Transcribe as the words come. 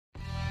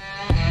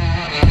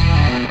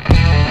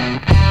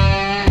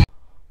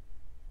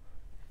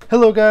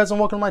Hello guys and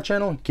welcome to my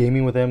channel,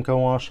 Gaming with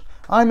MKowash.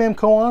 I'm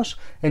MKowash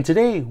and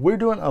today we're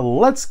doing a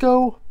Let's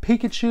Go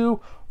Pikachu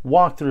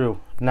walkthrough.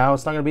 Now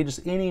it's not going to be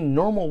just any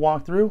normal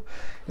walkthrough,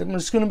 it's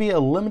just going to be a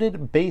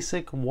limited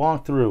basic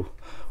walkthrough.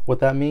 What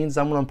that means,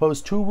 I'm going to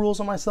impose two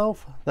rules on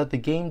myself that the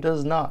game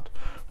does not.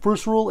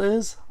 First rule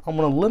is I'm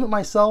going to limit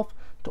myself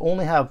to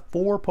only have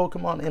 4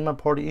 Pokemon in my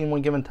party in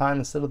one given time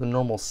instead of the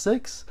normal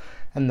 6.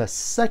 And the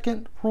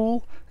second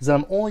rule is that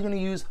I'm only going to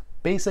use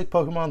basic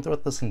Pokemon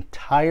throughout this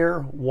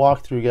entire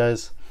walkthrough,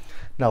 guys.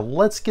 Now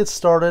let's get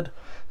started.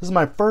 This is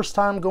my first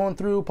time going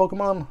through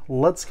Pokemon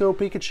Let's Go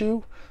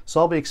Pikachu, so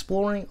I'll be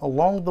exploring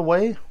along the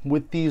way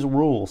with these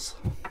rules.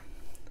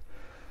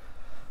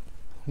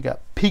 We got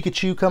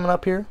Pikachu coming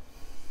up here.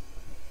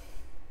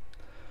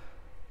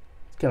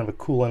 It's kind of a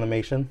cool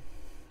animation.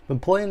 Been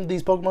playing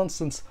these Pokemon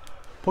since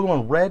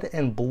Pokemon Red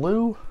and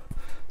Blue,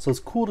 so it's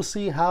cool to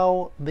see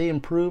how they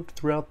improved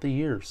throughout the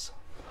years.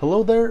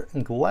 Hello there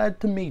and glad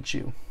to meet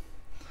you.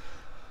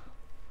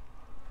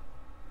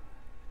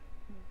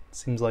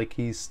 Seems like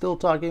he's still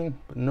talking,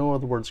 but no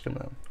other words coming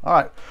out.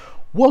 Alright,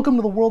 welcome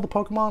to the world of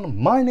Pokemon.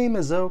 My name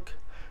is Oak.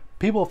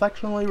 People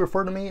affectionately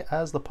refer to me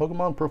as the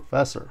Pokemon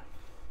Professor.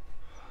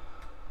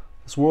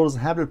 This world is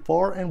inhabited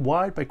far and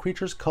wide by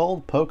creatures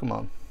called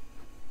Pokemon.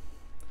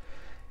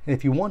 And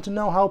if you want to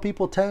know how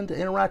people tend to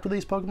interact with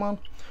these Pokemon,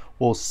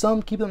 well,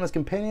 some keep them as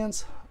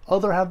companions,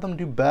 others have them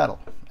do battle.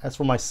 As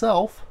for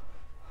myself,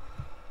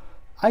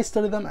 I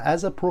study them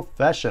as a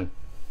profession.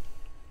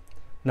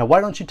 Now, why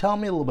don't you tell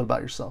me a little bit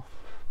about yourself?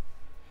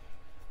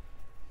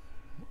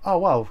 Oh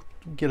wow,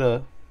 you get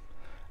to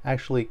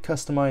actually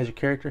customize your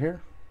character here.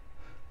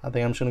 I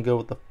think I'm just going to go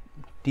with the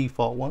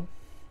default one.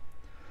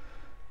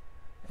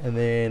 And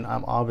then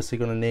I'm obviously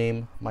going to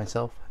name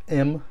myself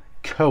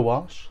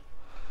MKowash.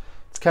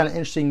 It's kind of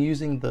interesting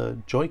using the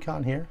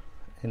Joy-Con here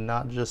and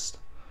not just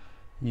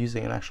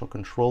using an actual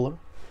controller.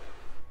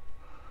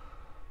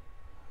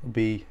 I'll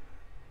be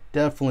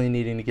definitely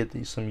needing to get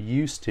these some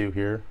used to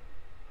here.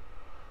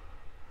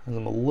 And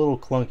I'm a little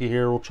clunky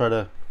here. We'll try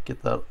to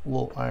get that a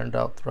little ironed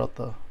out throughout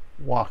the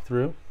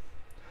walkthrough.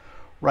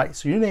 Right,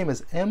 so your name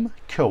is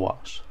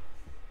MKowash.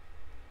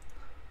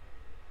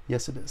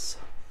 Yes, it is.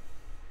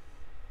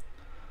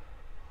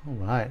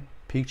 Alright,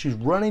 Pikachu's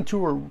running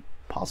to a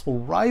possible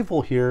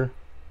rival here.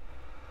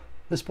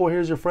 This boy here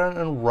is your friend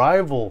and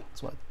rival.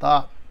 That's what I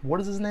thought. What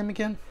is his name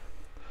again?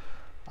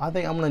 I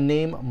think I'm going to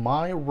name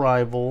my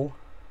rival,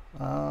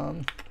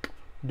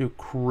 do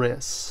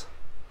Chris.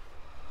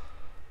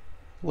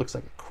 Looks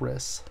like a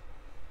Chris.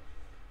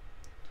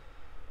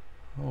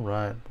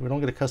 Alright, we don't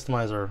get to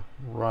customize our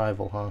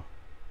rival, huh?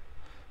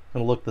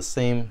 Gonna look the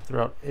same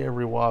throughout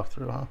every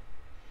walkthrough, huh?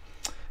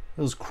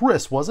 It was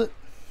Chris, was it?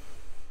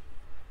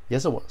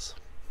 Yes, it was.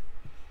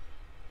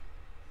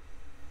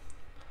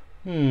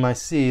 I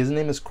see. His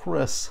name is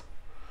Chris.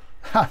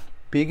 Ha!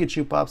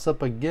 Pikachu pops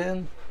up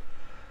again.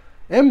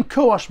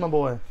 MKowash, my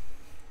boy.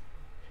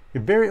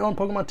 Your very own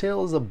Pokemon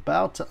tale is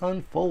about to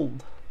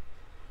unfold.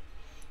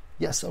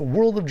 Yes, a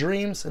world of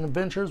dreams and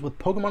adventures with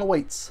Pokemon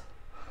awaits.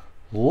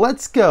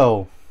 Let's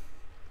go!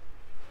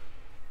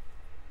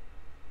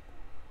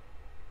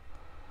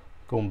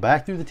 Going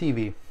back through the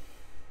TV.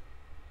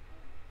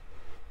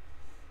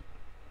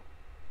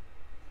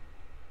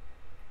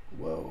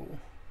 Whoa.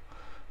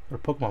 Got a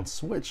Pokemon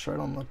Switch right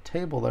on the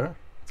table there.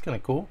 It's kind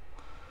of cool.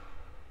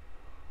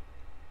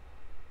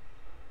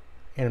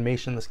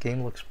 Animation in this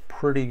game looks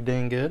pretty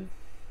dang good.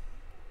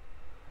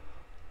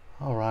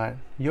 Alright,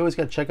 you always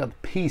got to check out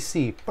the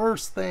PC.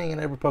 First thing in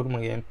every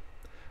Pokemon game.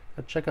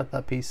 Got to check out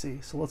that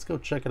PC. So let's go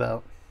check it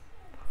out.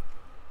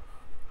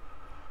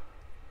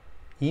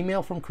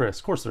 Email from Chris.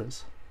 Of course there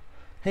is.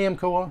 Hey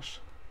MKowash.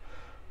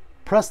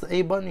 Press the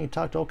A button and you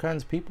talk to all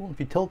kinds of people.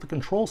 If you tilt the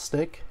control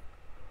stick,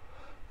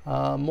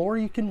 more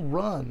you can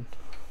run.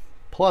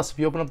 Plus, if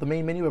you open up the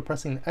main menu by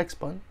pressing the X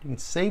button, you can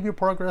save your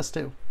progress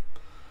too.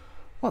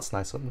 Well, that's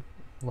nice of them.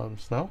 Let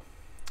us know.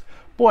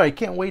 Boy, I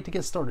can't wait to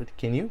get started.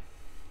 Can you?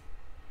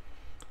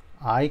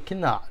 I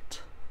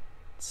cannot.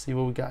 Let's see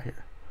what we got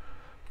here.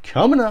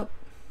 Coming up.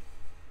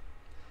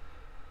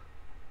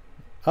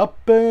 Up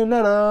and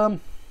at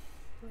 'em.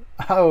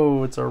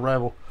 Oh, it's our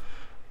rival.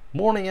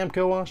 Morning,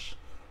 MKowash.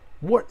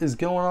 What is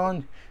going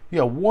on? You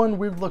got one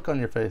weird look on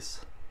your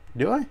face.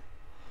 Do I?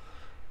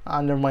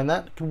 Never mind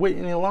that. Could wait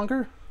any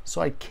longer? So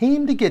I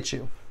came to get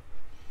you.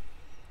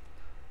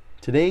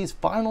 Today's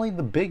finally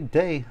the big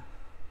day.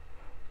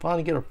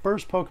 Finally get our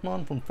first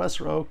Pokemon from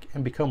Professor Oak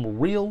and become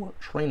real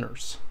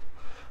trainers.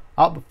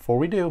 Before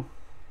we do,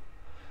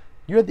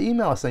 you had the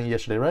email I sent you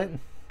yesterday, right?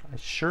 I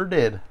sure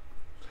did.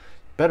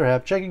 Better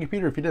have. Check your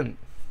computer if you didn't.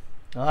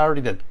 I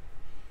already did.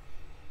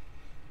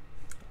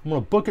 I'm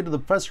going to book it to the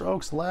Professor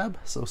Oak's lab,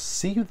 so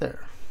see you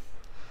there.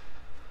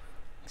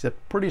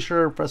 Except pretty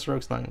sure Professor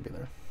Oak's not going to be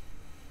there.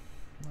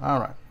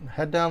 Alright,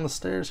 head down the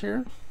stairs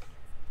here.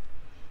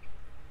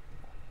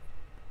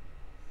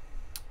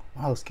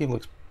 Wow, this game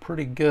looks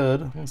pretty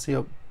good. Let's see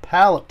what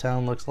Pallet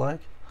Town looks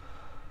like.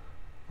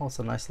 Oh, it's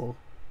a nice little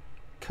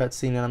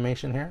cutscene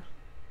animation here.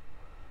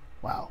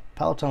 Wow,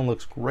 Pallet Town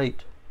looks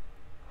great.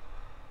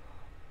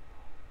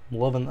 I'm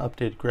loving the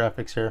updated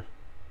graphics here.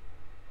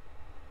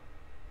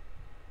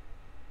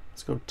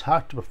 Let's go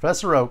talk to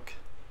Professor Oak.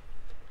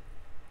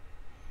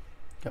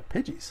 Got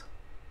Pidgeys.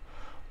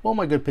 Well,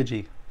 my good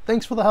Pidgey,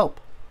 thanks for the help.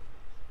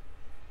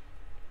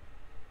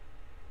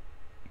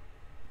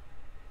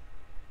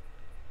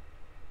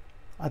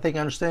 I think I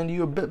understand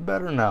you a bit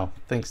better now,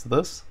 thanks to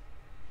this.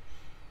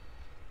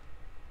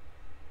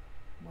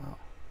 Wow.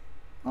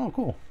 Oh,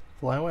 cool.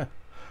 Fly away.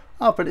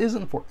 Oh, if it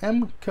isn't for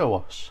M.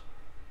 Kowash.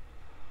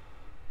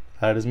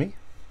 That is me.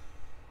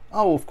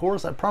 Oh, of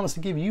course, I promised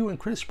to give you and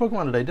Chris your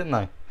Pokemon today, didn't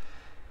I?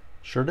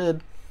 Sure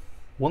did.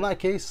 Well, in that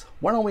case,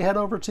 why don't we head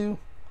over to...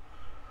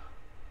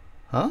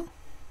 Huh?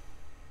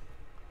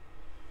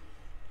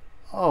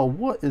 Oh,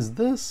 what is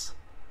this?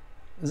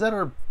 Is that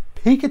our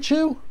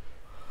Pikachu?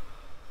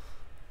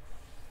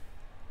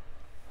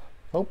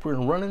 Oh, we're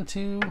gonna run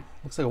into,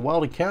 looks like a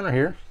wild encounter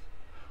here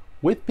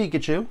with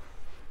Pikachu.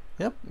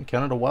 Yep,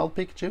 encountered a wild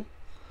Pikachu.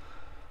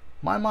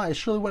 My, I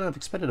surely wouldn't have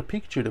expected a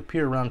Pikachu to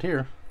appear around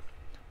here.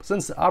 But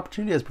since the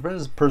opportunity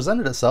has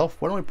presented itself,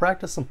 why don't we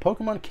practice some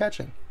Pokemon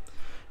catching?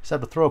 Just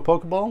have to throw a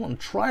Pokeball and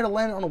try to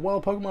land it on a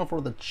wild Pokemon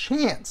for the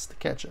chance to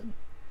catch it.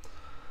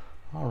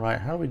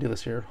 Alright, how do we do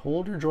this here?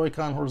 Hold your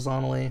Joy-Con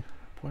horizontally,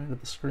 point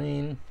at the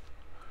screen.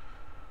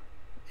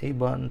 A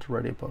button to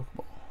ready a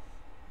Pokeball.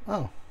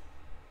 Oh,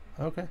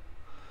 okay.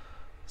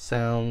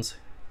 Sounds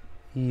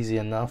easy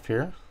enough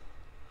here.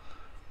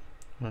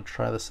 I'm going to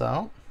try this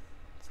out.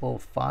 It's level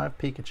 5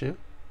 Pikachu.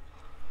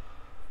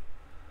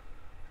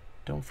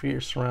 Don't forget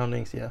your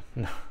surroundings. Yeah,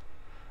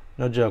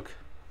 no joke.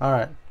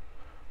 Alright.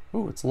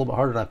 Ooh, it's a little bit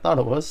harder than I thought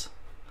it was.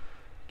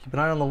 Keep an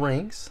eye on the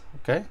rings.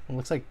 Okay, it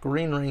looks like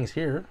green rings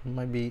here. It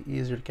might be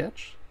easier to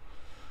catch.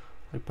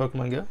 Like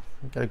Pokemon Go.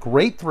 We've got a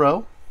great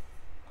throw.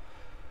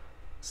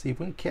 See if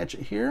we can catch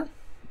it here.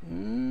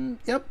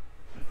 Yep.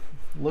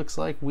 Looks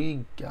like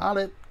we got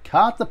it.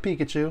 Caught the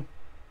Pikachu.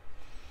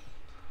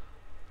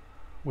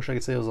 Wish I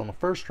could say it was on the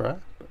first try,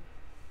 but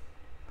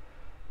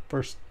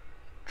first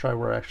try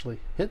where I actually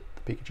hit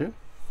the Pikachu.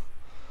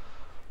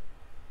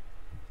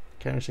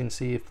 Kind of interesting to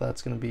see if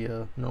that's going to be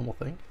a normal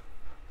thing.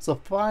 It's a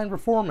fine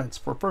performance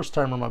for a first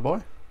timer, my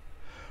boy.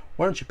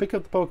 Why don't you pick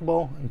up the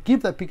Pokeball and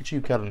give that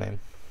Pikachu cat a name?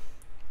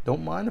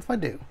 Don't mind if I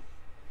do.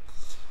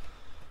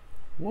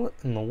 What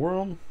in the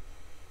world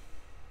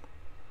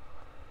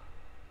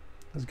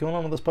is going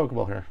on with this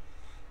Pokeball here?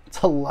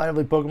 It's a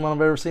lively Pokemon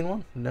I've ever seen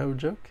one. No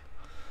joke.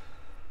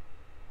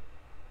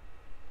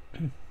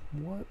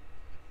 What?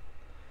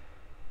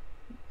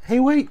 Hey,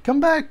 wait, come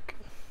back!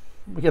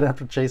 We're gonna have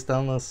to chase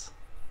down this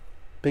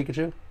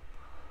Pikachu.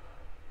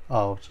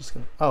 Oh, it's just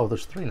gonna. Oh,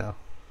 there's 3 now.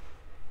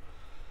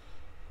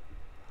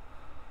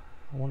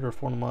 I wonder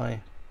if one of my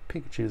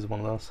Pikachus is one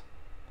of those.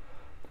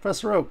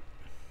 Professor Oak,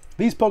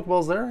 these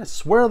Pokeballs there, I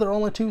swear there are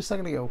only 2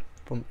 seconds ago.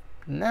 From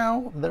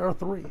now, there are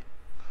 3.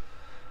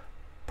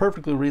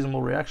 Perfectly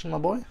reasonable reaction, my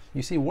boy.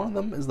 You see, one of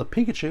them is the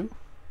Pikachu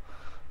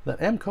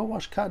that M.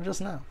 Kowash caught just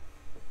now.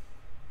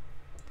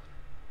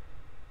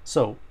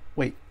 So,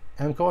 wait,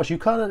 M. Kowash, you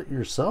caught it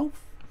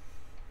yourself?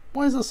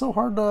 Why is it so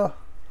hard to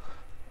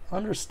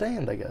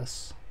understand, I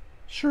guess?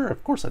 Sure,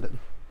 of course I did.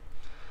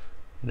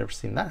 Never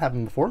seen that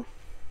happen before.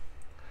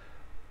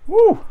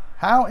 Woo!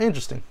 How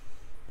interesting.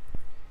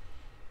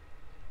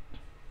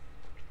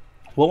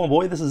 Well, my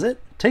boy, this is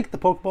it. Take the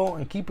Pokeball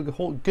and keep a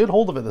good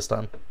hold of it this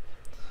time.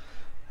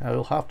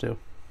 You'll have to.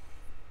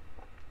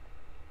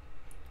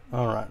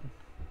 Alright.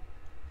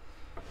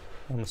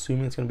 I'm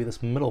assuming it's going to be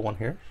this middle one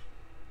here.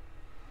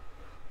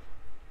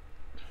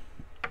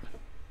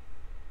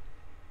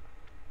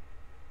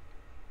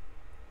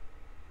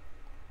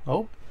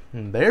 Oh,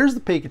 and there's the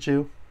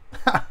Pikachu.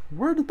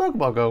 Where did the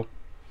Pokeball go?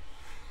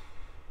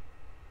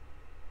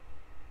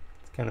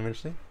 It's kind of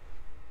interesting.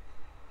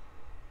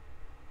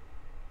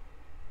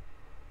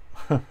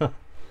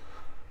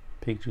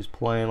 Pikachu's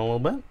playing a little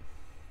bit.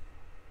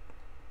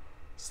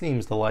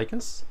 Seems to like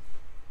us.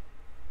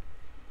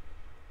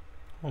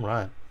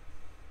 Alright.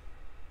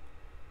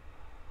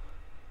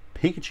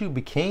 Pikachu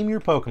became your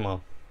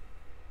Pokemon.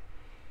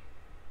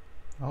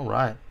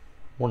 Alright.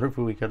 Wonder if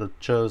we could have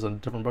chose a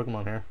different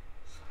Pokemon here.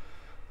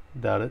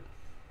 Doubt it.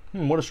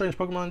 What a strange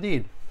Pokemon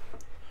indeed.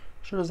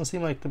 Sure doesn't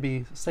seem like to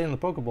be staying in the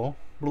Pokeball,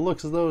 but it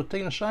looks as though it's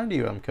taking a shine to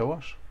you, M.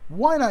 Kowash.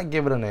 Why not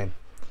give it a name?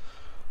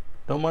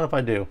 Don't mind if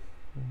I do.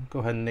 Go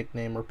ahead and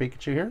nickname our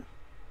Pikachu here.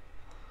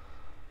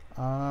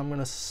 I'm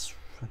going to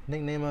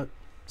nickname it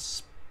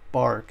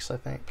Sparks, I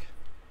think.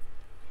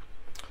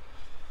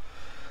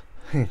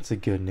 It's a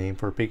good name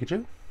for a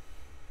Pikachu.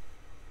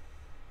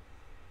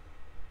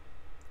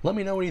 Let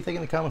me know what you think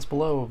in the comments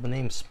below of the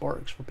name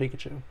Sparks for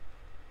Pikachu.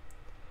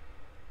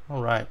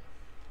 Alright,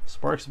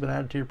 Sparks has been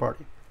added to your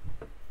party.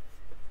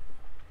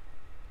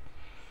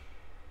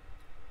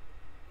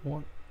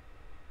 What?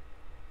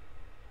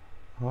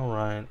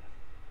 Alright.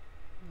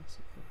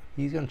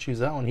 He's going to choose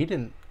that one. He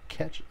didn't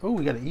catch... Oh,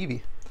 we got an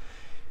Eevee.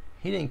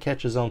 He didn't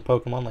catch his own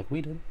Pokemon like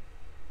we did.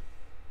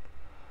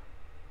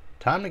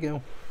 Time to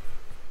go.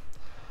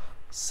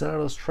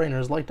 Ceratos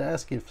trainers like to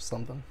ask you for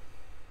something.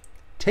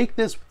 Take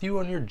this with you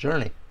on your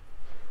journey.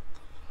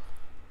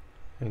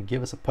 Gonna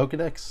give us a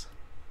Pokedex.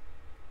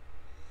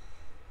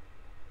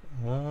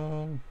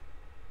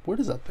 What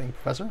is that thing,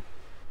 Professor?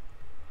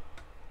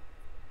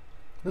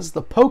 This is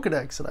the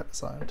Pokedex that I've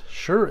assigned.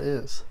 Sure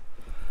is.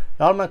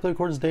 It automatically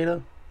records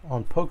data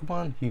on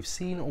Pokemon you've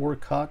seen or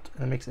caught,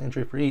 and it makes an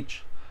entry for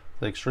each.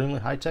 It's an extremely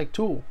high-tech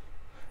tool.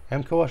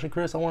 Koash and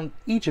Chris, I want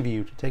each of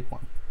you to take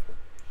one.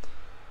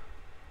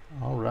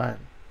 All right.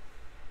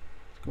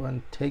 Let's go ahead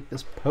and take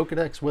this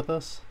Pokedex with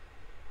us.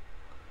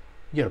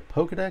 You get a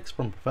Pokedex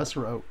from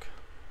Professor Oak.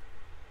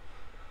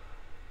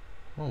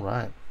 All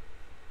right.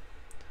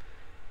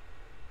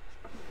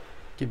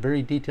 Get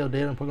very detailed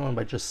data on Pokemon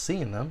by just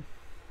seeing them.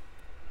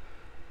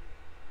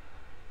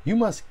 You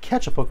must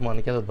catch a Pokemon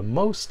to gather the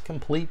most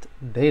complete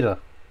data.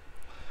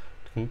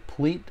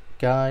 Complete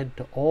guide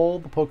to all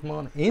the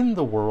Pokemon in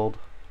the world.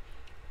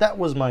 That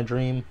was my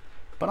dream,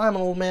 but I'm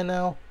an old man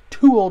now,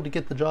 too old to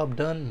get the job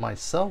done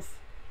myself.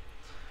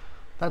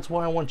 That's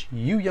why I want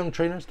you young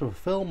trainers to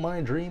fulfill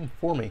my dream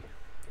for me.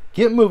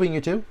 Get moving,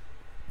 you two.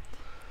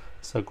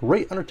 It's a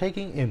great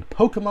undertaking in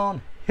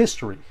Pokemon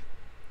history.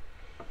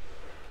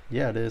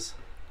 Yeah, it is.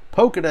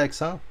 Pokedex,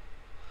 huh?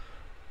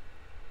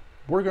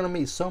 We're going to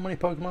meet so many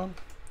Pokemon.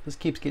 This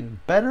keeps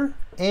getting better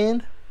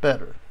and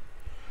better.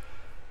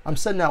 I'm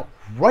setting out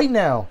right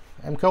now.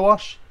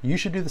 Koash, you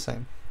should do the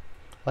same.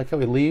 Like how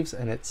he leaves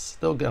and it's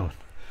still going.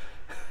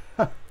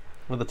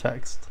 With the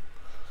text.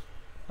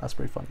 That's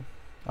pretty funny.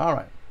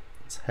 Alright,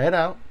 let's head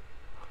out.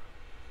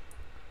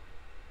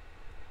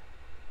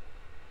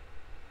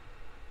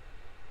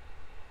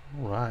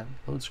 Alright,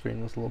 load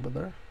screen was a little bit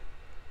there.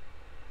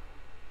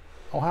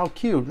 Oh, how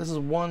cute. This is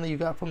one that you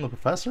got from the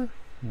professor?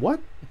 What?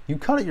 You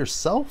caught it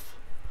yourself?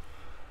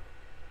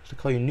 To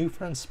call your new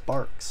friend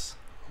Sparks.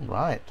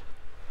 Alright.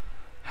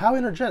 How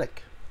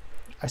energetic.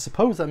 I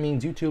suppose that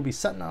means you two will be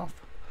setting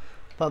off.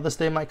 Thought this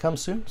day might come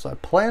soon, so I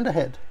planned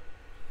ahead.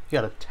 You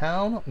got a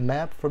town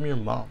map from your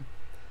mom.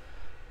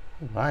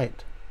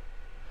 Alright.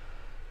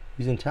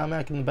 Using town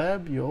map in the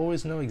bag, you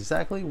always know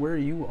exactly where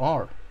you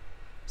are.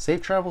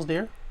 Safe travels,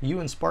 dear. You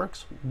and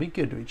Sparks will be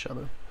good to each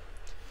other.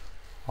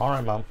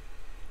 Alright, Mom.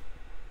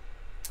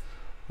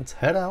 Let's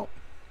head out.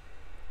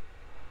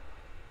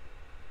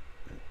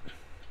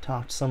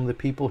 Talk to some of the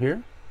people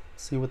here.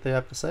 See what they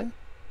have to say.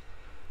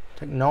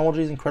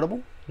 Technology is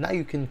incredible. Now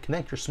you can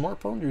connect your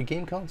smartphone to your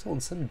game console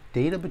and send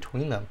data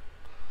between them.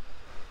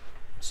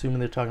 Assuming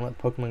they're talking about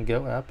the Pokemon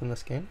Go app in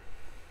this game.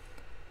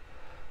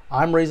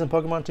 I'm raising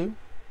Pokemon too.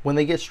 When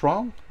they get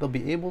strong, they'll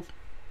be able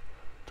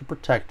to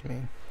protect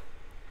me.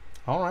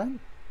 Alright.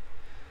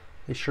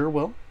 They sure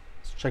will.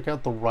 Let's check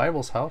out the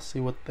rival's house, see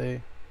what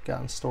they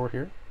got in store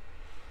here.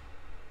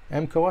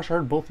 Koash, I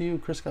heard both of you,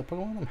 Chris, got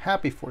Pokemon. I'm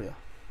happy for you.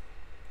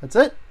 That's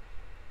it.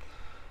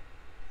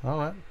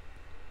 Alright.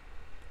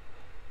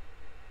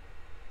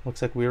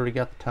 Looks like we already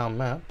got the town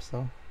map,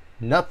 so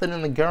nothing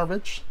in the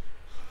garbage.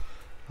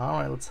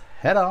 Alright, let's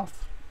head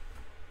off.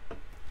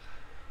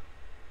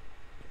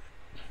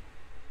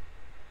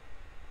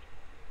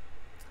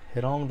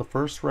 Head on to the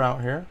first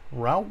route here.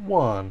 Route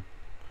 1.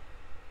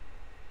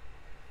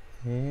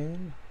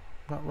 And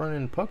I'm not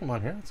running into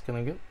Pokemon here. It's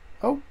gonna get...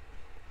 Oh!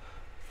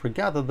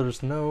 Forgot that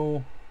there's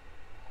no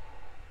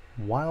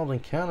wild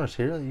encounters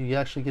here. You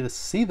actually get to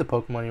see the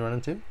Pokemon you run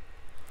into.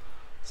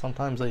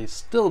 Sometimes they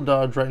still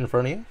dodge right in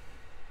front of you.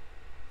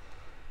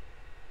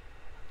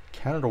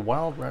 Encountered a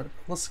wild rabbit.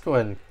 Let's go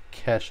ahead and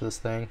catch this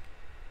thing.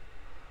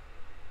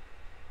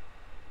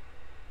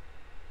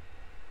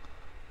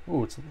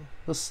 Ooh,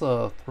 this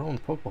throwing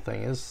the Pokeball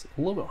thing is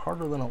a little bit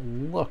harder than it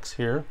looks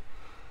here.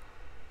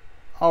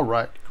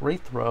 Alright,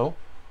 great throw.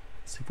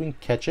 Let's see if we can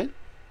catch it.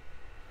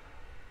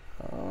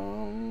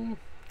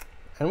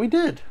 And we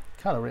did.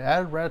 Kind of, we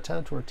added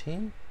Rattata to our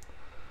team.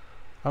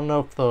 I don't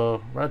know if the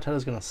Rattata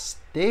is going to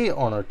stay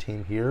on our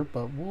team here,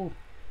 but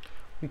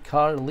we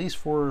caught it at least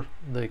for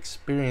the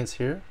experience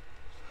here.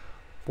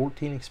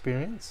 14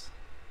 experience.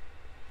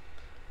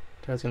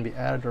 That's going to be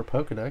added to our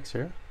Pokedex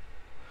here.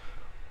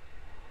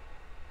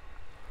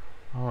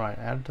 Alright,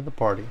 added to the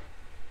party.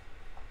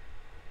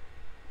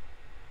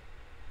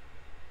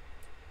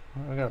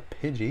 Alright, I got a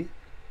Pidgey.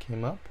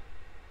 Came up.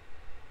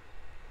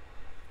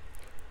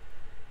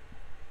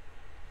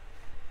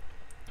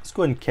 Let's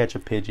go ahead and catch a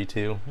Pidgey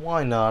too.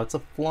 Why not? It's a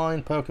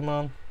flying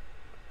Pokemon.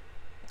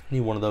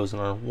 Need one of those in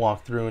our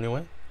walkthrough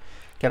anyway.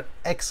 Got an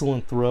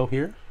excellent throw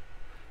here.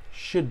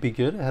 Should be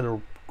good. It had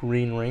a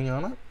green ring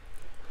on it.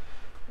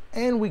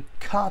 And we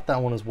caught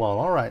that one as well.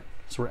 Alright,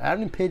 so we're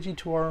adding Pidgey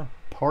to our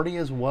party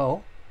as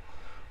well.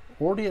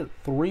 Already at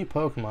 3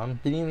 Pokemon.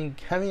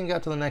 Haven't even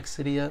got to the next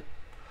city yet.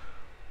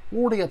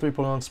 Already got 3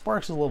 Pokemon.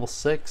 Sparks is level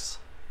 6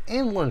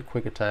 and learned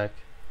Quick Attack.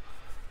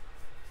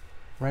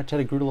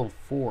 Rattata grew to level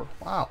 4.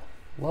 Wow,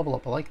 level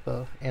up. I like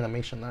the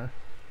animation there.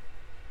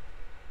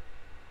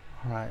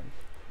 Alright.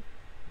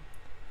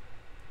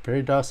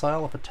 Very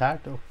docile. If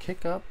attacked, it'll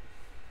kick up.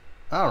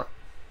 Alright.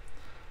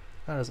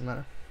 That doesn't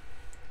matter.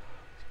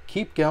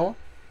 Keep going.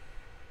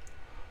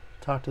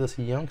 Talk to this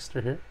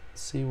youngster here.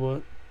 See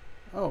what...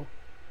 Oh.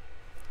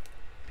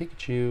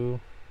 Pikachu.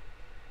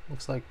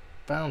 Looks like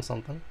found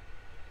something.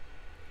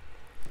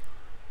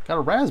 Got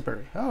a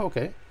raspberry. Oh,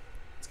 okay.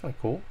 That's kind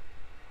of cool.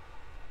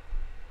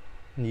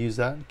 And use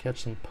that to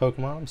catch some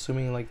Pokemon. I'm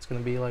assuming like it's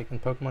going to be like in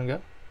Pokemon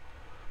Go.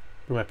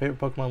 Be my favorite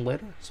Pokemon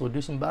later. So we'll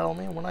do some Battle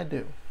Me when I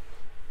do.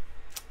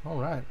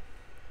 Alright.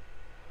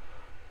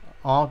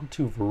 On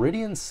to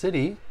Viridian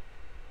City.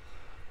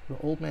 The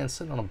old man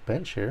sitting on a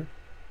bench here.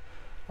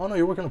 Oh no,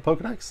 you're working on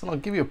Pokedex? And I'll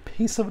give you a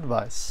piece of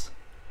advice.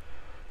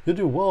 You'll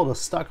do well to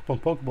stock up on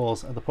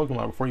Pokeballs at the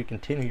Pokemon before you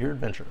continue your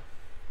adventure.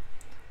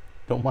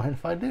 Don't mind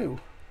if I do.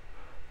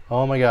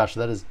 Oh my gosh,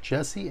 that is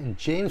Jesse and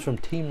James from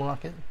Team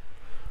Rocket.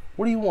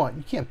 What do you want?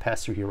 You can't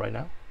pass through here right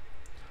now.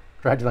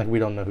 We're acting like we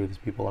don't know who these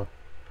people are.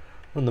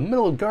 We're in the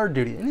middle of guard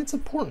duty, and it's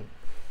important.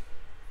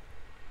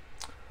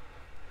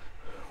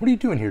 What are you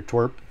doing here,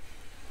 twerp?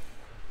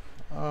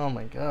 Oh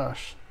my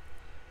gosh.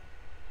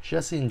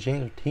 Jesse and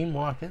James are Team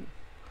Rocket.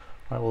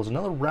 Alright, well, there's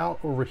another route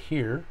over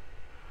here.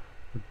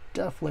 We're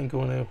definitely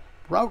going to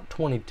Route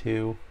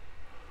 22.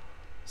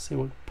 See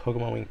what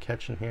Pokemon we can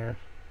catch in here.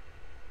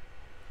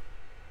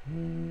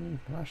 I'm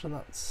actually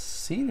not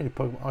seeing any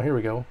Pokemon. Oh, here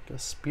we go. Got a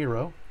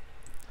Spearow.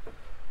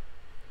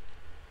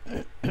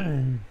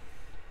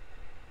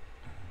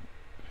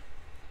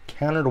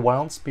 Counter to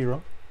Wild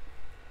Spearow.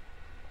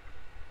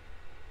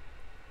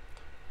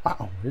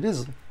 Wow, it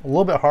is a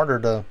little bit harder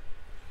to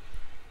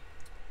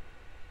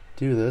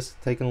do this.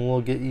 Taking a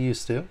little get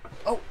used to.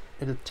 Oh,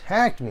 it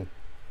attacked me.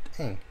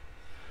 Dang.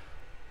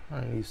 I'm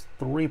going to use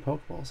 3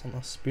 Pokeballs on the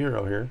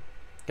Spearow here.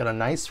 Got a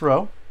nice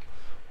throw.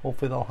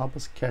 Hopefully they'll help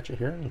us catch it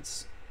here.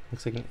 It's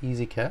looks like an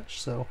easy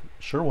catch, so it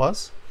sure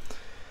was.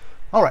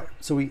 Alright,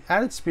 so we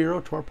added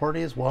Spearow to our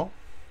party as well.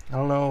 I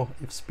don't know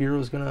if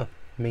Spearow is going to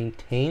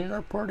maintain in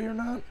our party or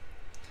not.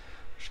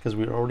 Just because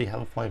we already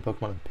have a flying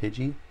Pokemon in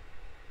Pidgey.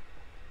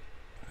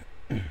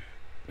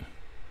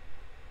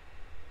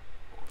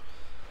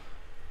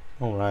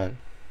 Alright.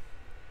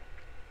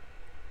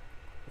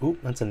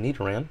 Oop, that's a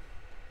Nidoran.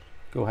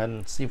 Go ahead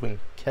and see if we can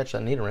catch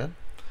that Nidoran.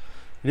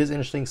 It is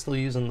interesting still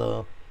using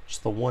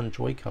just the one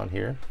Joy-Con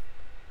here.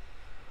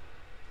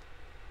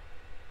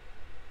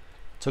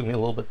 Took me a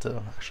little bit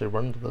to actually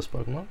run into this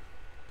Pokemon.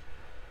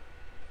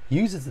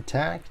 Use its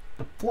attack,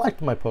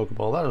 deflect my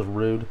Pokeball. That was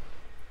rude.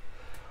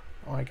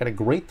 Alright, got a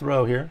great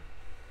throw here.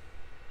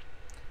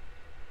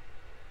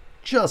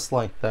 Just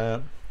like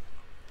that.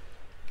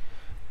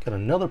 Got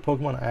another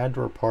Pokemon to add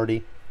to our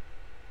party.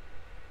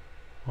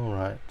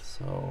 Alright,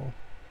 so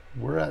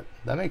we're at,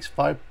 that makes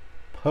 5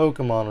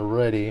 Pokemon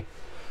already.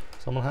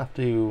 So I'm going to have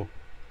to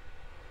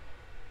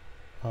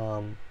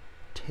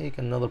take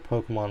another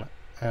Pokemon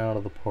out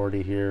of the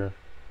party here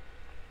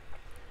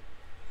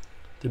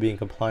to be in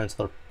compliance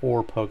with our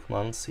 4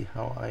 Pokemon. Let's see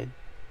how I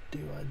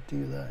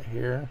do that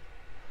here.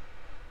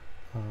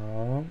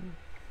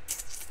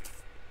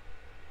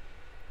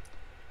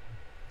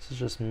 This is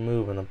just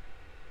moving a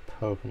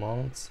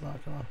Pokemon. It's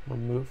not going to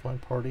remove my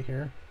party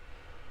here.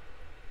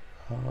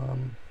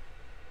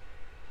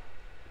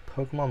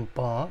 Pokemon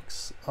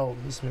box. Oh,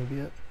 this may be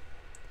it.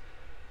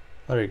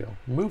 There you go.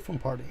 Move from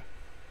party.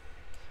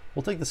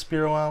 We'll take the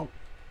Spearow out.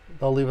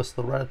 They'll leave us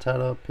the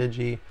Rattata,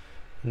 Pidgey,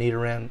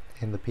 Nidoran,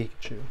 and the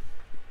Pikachu.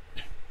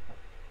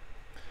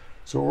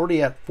 So we're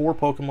already at 4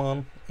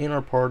 Pokemon in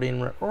our party, and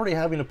we're already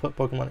having to put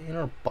Pokemon in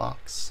our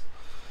box.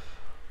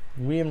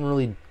 We haven't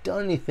really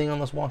done anything on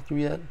this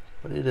walkthrough yet,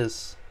 but it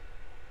is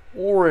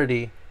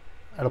already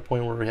at a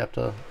point where we have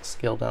to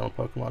scale down on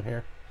Pokemon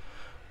here.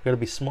 We've got to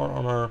be smart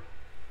on our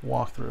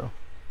walkthrough.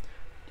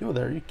 You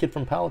there, you kid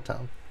from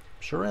Palatown.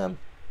 Sure am.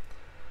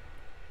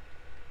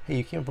 Hey,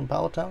 you came from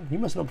Palatown? You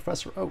must know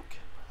Professor Oak.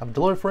 I've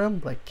delivered for him,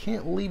 but I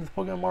can't leave the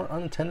Pokemon Mart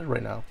unattended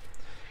right now.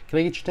 Can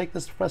I get you to take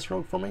this to Professor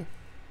Oak for me?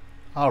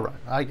 Alright,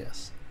 I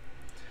guess.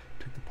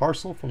 Took the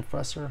parcel from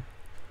Professor...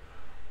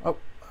 Oh,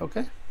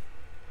 okay.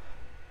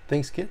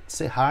 Thanks, kid.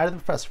 Say hi to the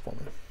professor for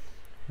me.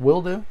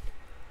 Will do.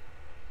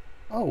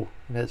 Oh,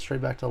 and head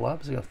straight back to the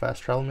lab. Is he going to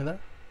fast travel me there?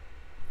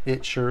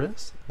 It sure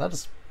is. That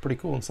is pretty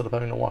cool instead of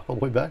having to walk all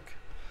the way back.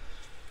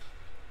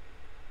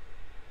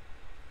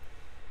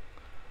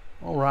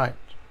 Alright.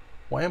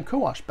 YM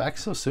Kowash, back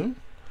so soon?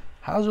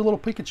 How's your little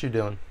Pikachu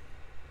doing?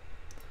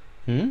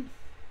 Hmm?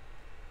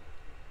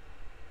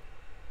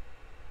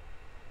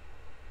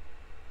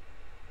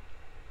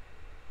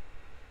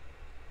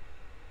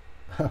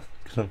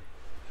 Gonna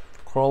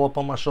crawl up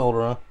on my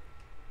shoulder, huh?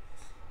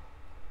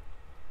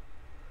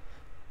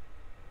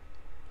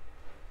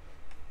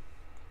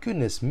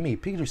 Goodness me,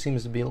 Pikachu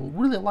seems to be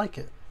really like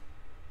it.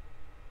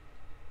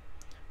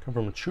 Come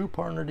from a true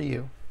partner to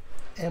you,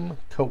 M.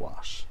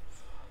 Kowash.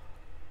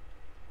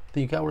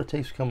 Think you got what it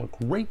takes to become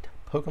a great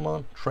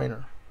Pokemon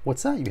trainer.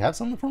 What's that? You have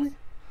something for me?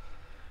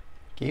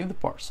 Gave the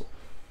parcel.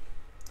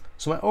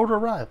 So my order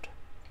arrived.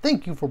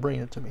 Thank you for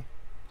bringing it to me.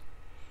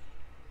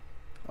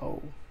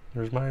 Oh,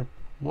 there's my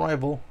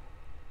rival.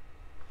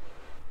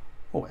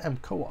 Oh, M.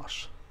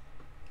 Kowash.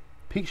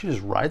 Pikachu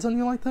just rides on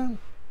you like that?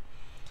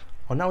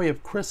 Oh, now we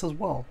have Chris as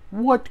well.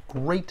 What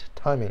great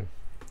timing.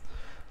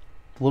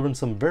 Delivering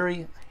some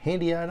very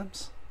handy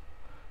items.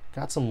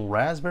 Got some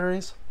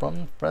raspberries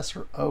from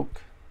Professor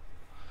Oak.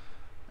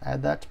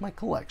 Add that to my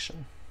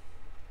collection.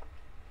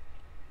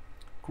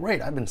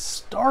 great. I've been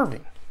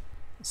starving.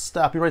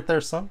 Stop you right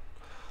there, son.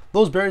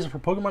 Those berries are for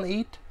Pokemon to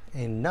eat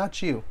and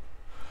not you.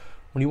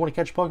 When you want to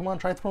catch Pokemon,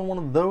 try throwing one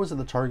of those at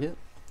the target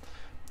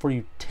before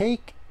you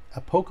take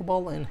a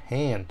Pokeball in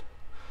hand.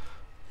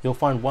 You'll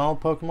find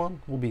wild Pokemon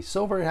will be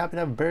so very happy to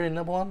have a berry to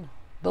nibble on,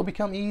 they'll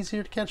become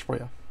easier to catch for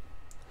you.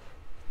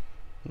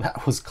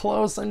 That was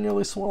close. I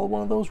nearly swallowed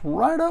one of those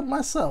right up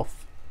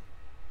myself.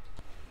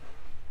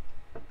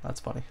 That's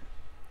funny.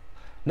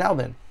 Now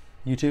then,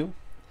 you two,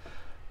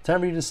 time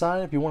for you to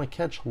decide if you want to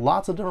catch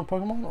lots of different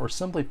Pokemon or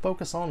simply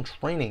focus on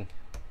training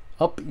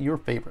up your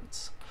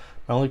favorites.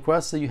 My only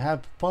request is that you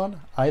have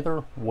fun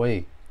either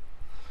way.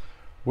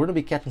 We're going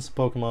to be catching some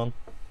Pokemon.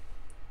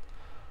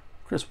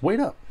 Chris, wait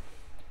up.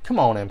 Come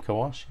on,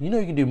 MKOwash. You know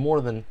you can do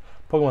more than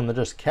Pokemon than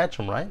just catch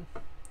them, right?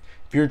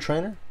 If you're a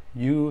trainer,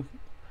 you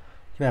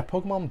can have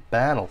Pokemon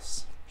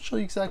battles. I'll show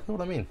you exactly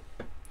what I mean.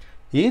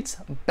 It's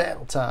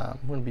battle time.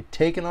 We're going to be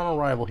taking on a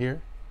rival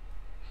here.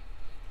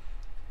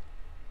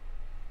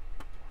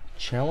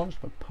 Challenged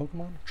by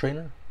Pokemon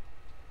trainer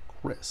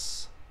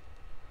Chris.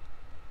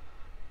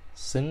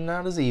 Sending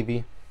out his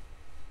Eevee.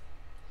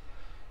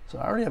 So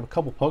I already have a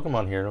couple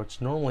Pokemon here, which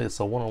normally it's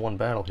a one-on-one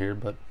battle here,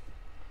 but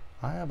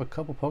I have a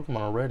couple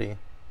Pokemon already.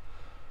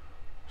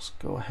 Let's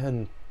go ahead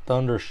and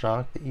Thunder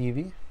Shock the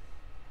Eevee.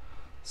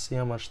 See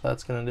how much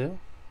that's gonna do.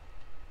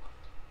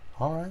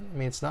 Alright, I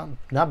mean it's not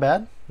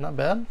bad. Not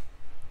bad.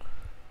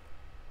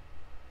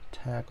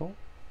 Tackle.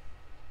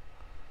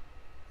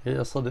 It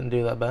also didn't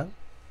do that bad.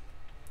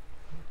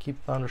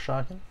 Keep Thunder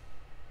Shocking.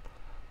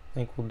 I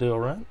think we'll do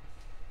alright.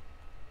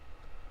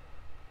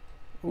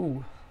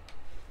 Ooh.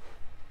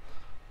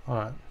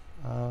 Alright.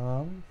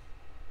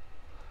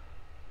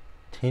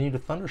 Continue to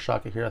Thunder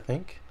Shock it here, I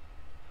think.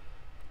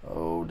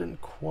 Oh,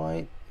 didn't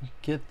quite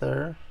get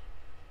there.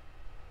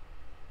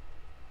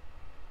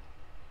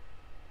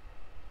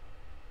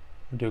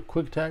 Do a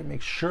quick attack,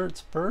 make sure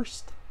it's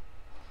first.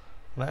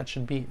 And that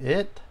should be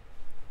it.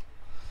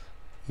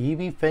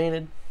 Eevee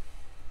fainted.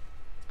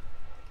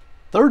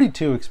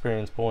 32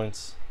 experience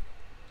points.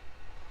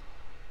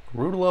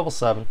 Grew to level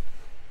 7.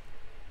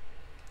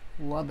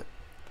 Love it.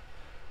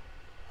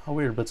 How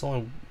weird, but it's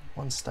only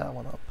one stat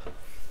went up.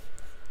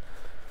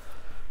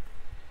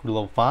 Grew to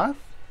level 5.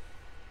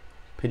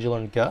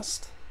 Pidgeotto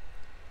Gust.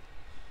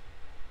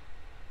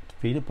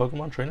 Defeated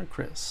Pokemon trainer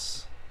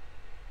Chris.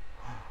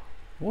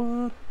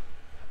 What?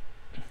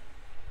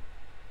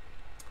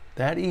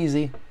 That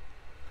easy.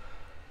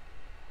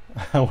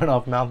 I went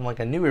off mouthing like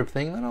I knew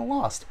everything, then I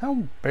lost. How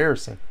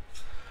embarrassing.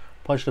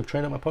 Probably should have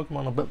trained up my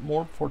Pokemon a bit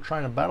more before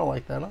trying to battle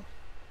like that, huh?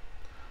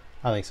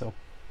 I think so.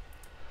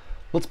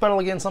 Let's battle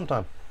again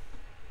sometime.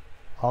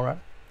 Alright.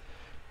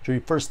 Enjoy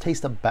your first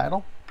taste of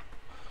battle.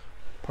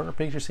 Partner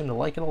Pikachu seemed to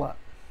like it a lot.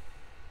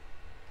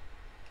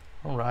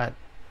 Alright.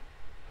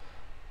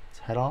 Let's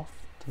head off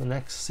to the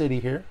next city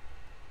here.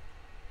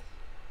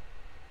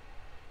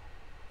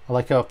 I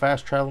like how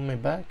fast traveling me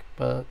back,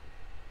 but...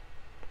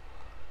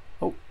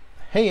 Oh,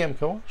 hey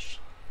MKOwash.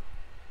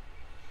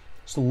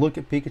 Just a look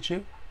at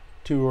Pikachu.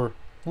 Two are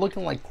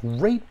looking like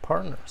great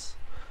partners.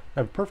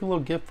 I have a perfect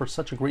little gift for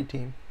such a great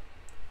team.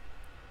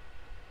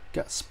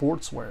 Got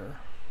sportswear.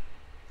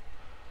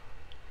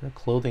 And a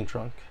clothing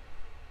trunk.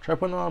 Try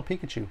putting it on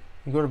Pikachu. You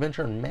can go to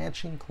Adventure in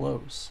matching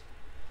clothes.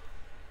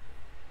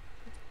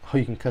 Oh,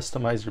 you can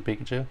customize your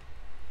Pikachu.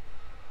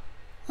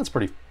 That's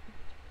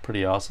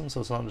pretty awesome. So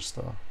it's not just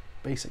a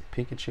basic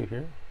Pikachu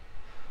here.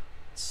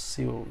 Let's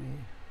see what we...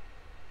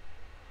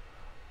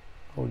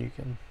 Oh, you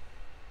can...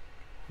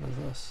 What is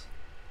this?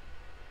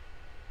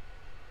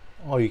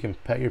 Oh, you can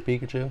pet your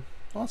Pikachu.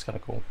 Oh, that's kind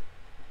of cool.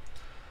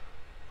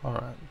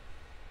 Alright.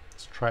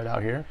 Let's try it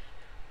out here.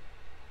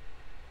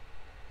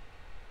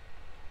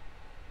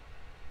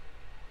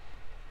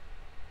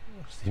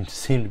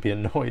 Seem to be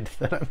annoyed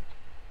that I'm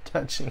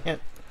touching it.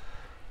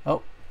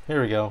 Oh,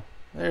 here we go.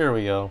 There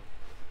we go.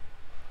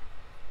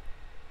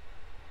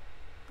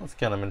 That's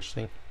kind of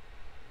interesting.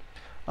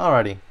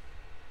 Alrighty.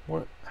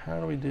 How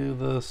do we do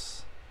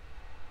this?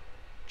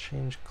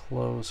 Change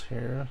clothes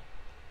here.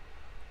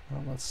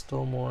 Well, that's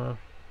still more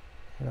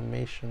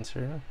animations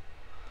here.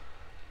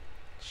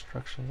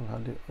 Instructions on how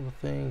to do other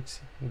things.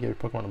 You can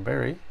give your Pokemon a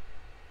berry.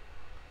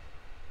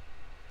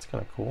 It's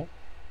kind of cool.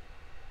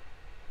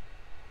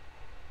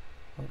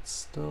 But it's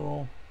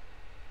still...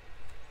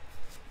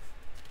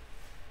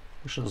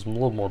 Wish it was a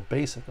little more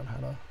basic on how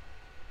to...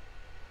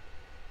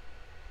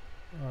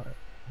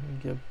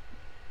 Alright,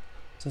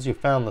 since you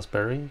found this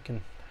berry, you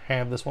can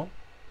have this one.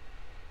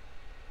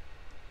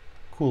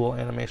 Cool little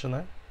animation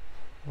there.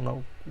 I don't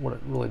know what it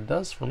really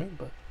does for me,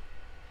 but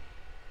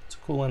it's a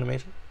cool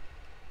animation.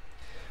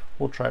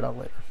 We'll try it out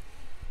later.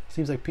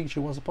 Seems like Pikachu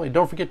wants to play.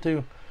 Don't forget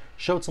to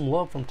show it some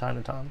love from time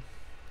to time.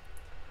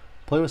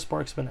 Play with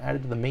Sparks has been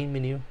added to the main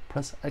menu.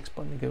 Press the X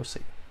button to go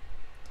see.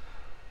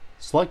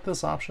 Select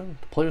this option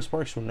to play with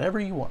Sparks whenever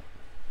you want.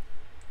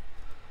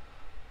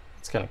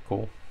 It's kind of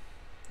cool.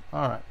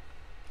 Alright.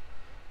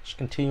 Just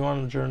continue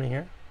on the journey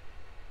here.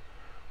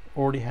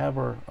 Already have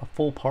a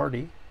full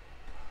party.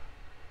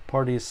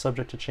 Party is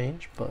subject to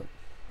change, but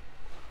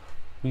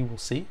we will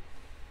see.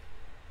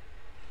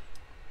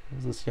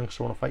 Does this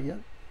youngster want to fight yet?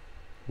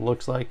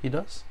 Looks like he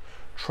does.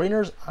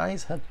 Trainer's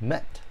eyes have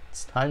met.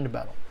 It's time to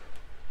battle.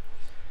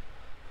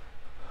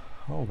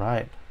 All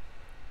right.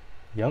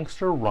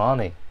 Youngster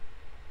Ronnie.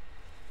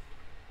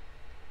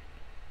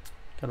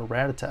 Got a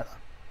Rattata.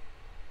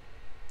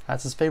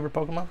 That's his favorite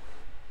Pokemon.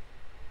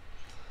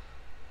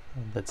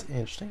 That's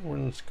interesting. We're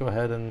going to just go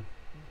ahead and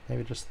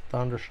maybe just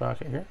Thunder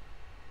Shock it here.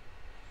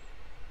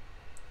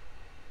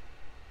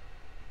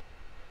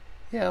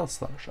 Yeah, let's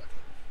Thunder Shock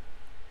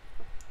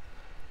it.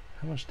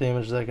 How much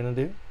damage is that going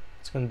to do?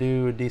 It's going to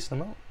do a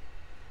decent amount.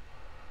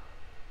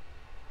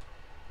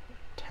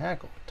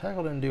 Tackle.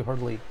 Tackle didn't do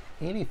hardly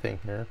anything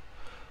here.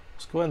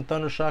 Let's go ahead and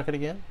Thunder Shock it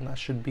again, and that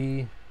should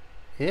be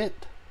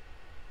it.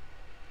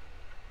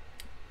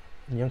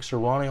 And youngster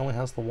Ronnie only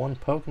has the one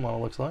Pokemon,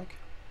 it looks like.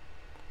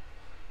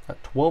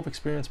 Got 12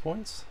 experience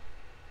points.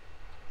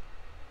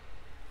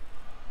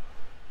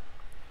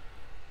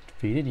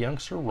 Defeated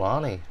youngster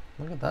Ronnie.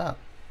 Look at that.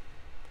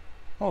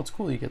 Oh, it's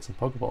cool you get some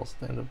Pokeballs at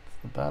the end of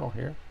the battle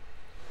here.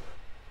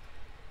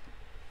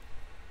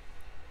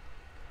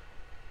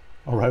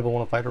 A rival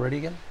want to fight already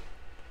again?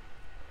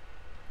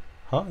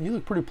 Huh? You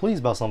look pretty pleased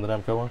about something,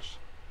 MKOwash.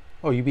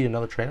 Oh, you beat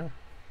another trainer?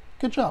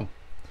 Good job.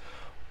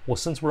 Well,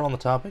 since we're on the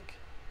topic,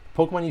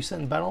 Pokemon you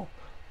sent in battle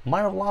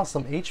might have lost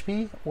some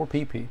HP or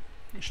PP.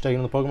 You should take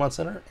them to the Pokemon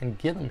Center and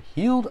get them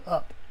healed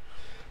up.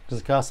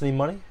 Doesn't cost any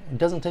money. It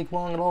doesn't take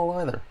long at all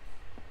either.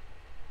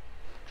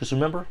 Just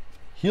remember,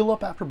 heal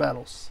up after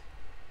battles.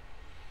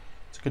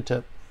 It's a good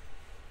tip.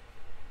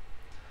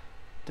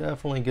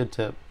 Definitely a good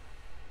tip.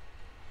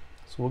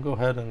 So we'll go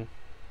ahead and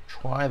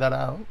try that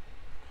out.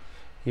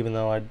 Even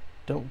though I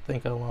don't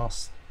think I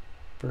lost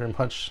very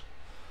much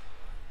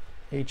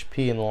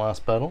HP in the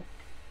last battle.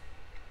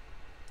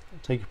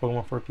 Take your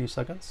Pokemon for a few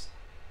seconds.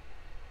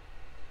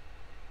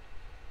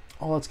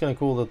 Oh, that's kind of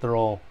cool that they're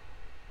all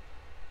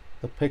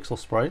the pixel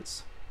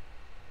sprites.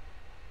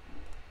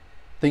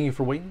 Thank you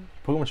for waiting.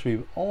 Pokemon should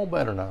be all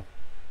better now.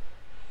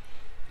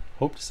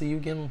 Hope to see you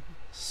again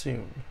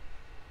soon.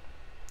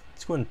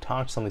 Let's go ahead and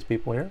talk to some of these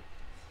people here.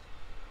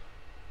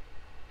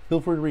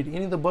 Feel free to read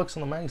any of the books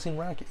on the magazine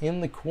rack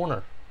in the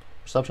corner.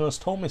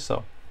 Receptionist told me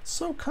so.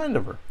 So kind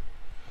of her.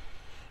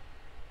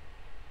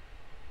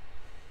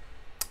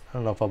 I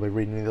don't know if I'll be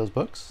reading any of those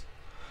books.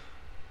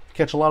 If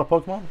you catch a lot of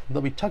Pokemon,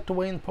 they'll be tucked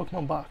away in the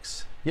Pokemon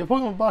box. You have a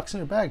Pokemon box in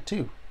your bag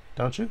too,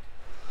 don't you?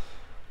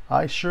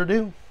 I sure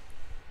do.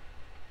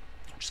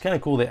 Which is kind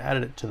of cool they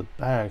added it to the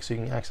bag so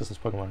you can access this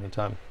Pokemon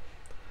anytime.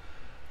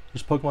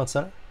 There's Pokemon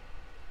Center.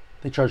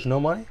 They charge no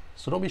money,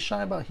 so don't be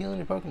shy about healing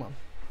your Pokemon.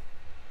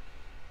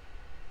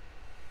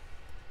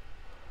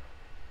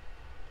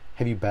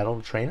 Have you battled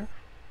a trainer?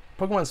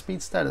 Pokemon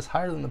speed stat is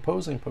higher than the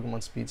opposing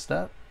Pokemon speed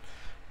stat.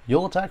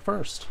 You'll attack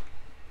first.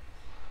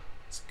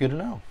 It's good to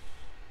know.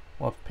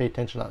 We'll have to pay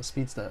attention to that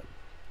speed stat.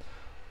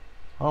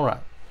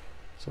 Alright,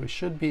 so we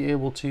should be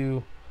able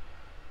to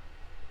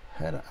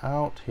head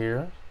out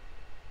here.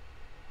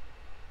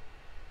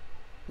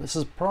 This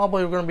is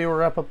probably going to be a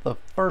wrap up the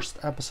first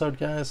episode,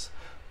 guys.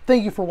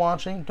 Thank you for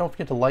watching. Don't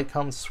forget to like,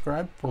 comment,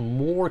 subscribe for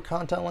more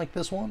content like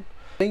this one.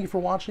 Thank you for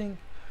watching,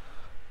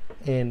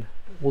 and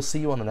we'll see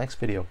you on the next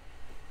video.